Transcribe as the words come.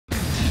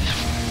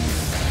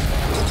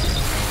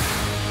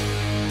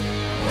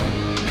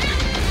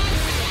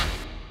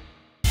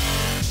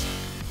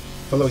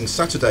Following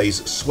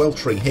Saturday's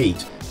sweltering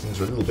heat,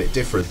 things are a little bit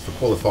different for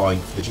qualifying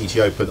for the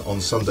GT Open on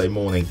Sunday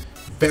morning.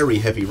 Very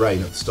heavy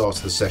rain at the start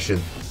of the session.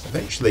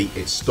 Eventually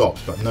it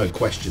stopped, but no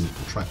question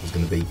the track was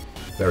going to be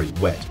very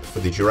wet for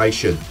the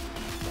duration.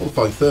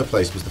 Qualifying third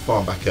place was the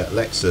farmbacker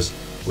Lexus,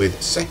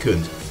 with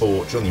second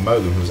for Johnny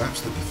Molan, who was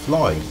absolutely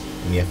flying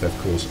in the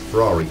FF course at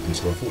Ferrari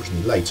until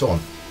unfortunately late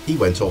on he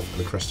went off at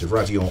the crest of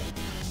Radion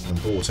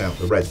and brought out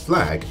the red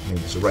flag. I mean,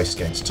 it was a race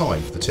against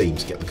time for the team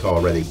to get the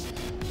car ready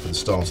for the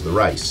start of the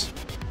race.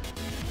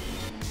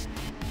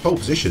 Pole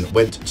position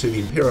went to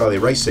the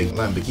Imperiale Racing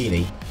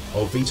Lamborghini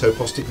of Vito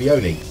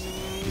Postiglione,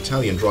 the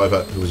Italian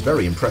driver who was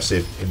very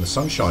impressive in the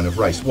sunshine of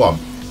race 1.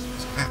 He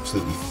was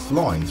absolutely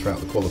flying throughout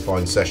the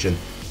qualifying session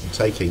and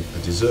taking a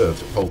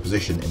deserved pole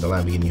position in the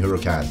Lamborghini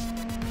Huracan.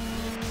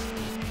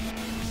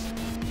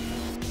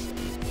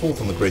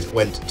 Fourth on the grid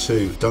went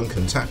to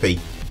Duncan Tappy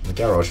in the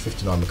Garage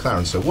 59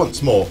 McLaren, so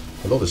once more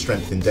a lot of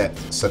strength in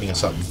depth, setting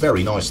us up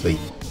very nicely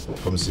for what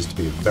promises to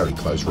be a very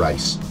close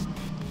race.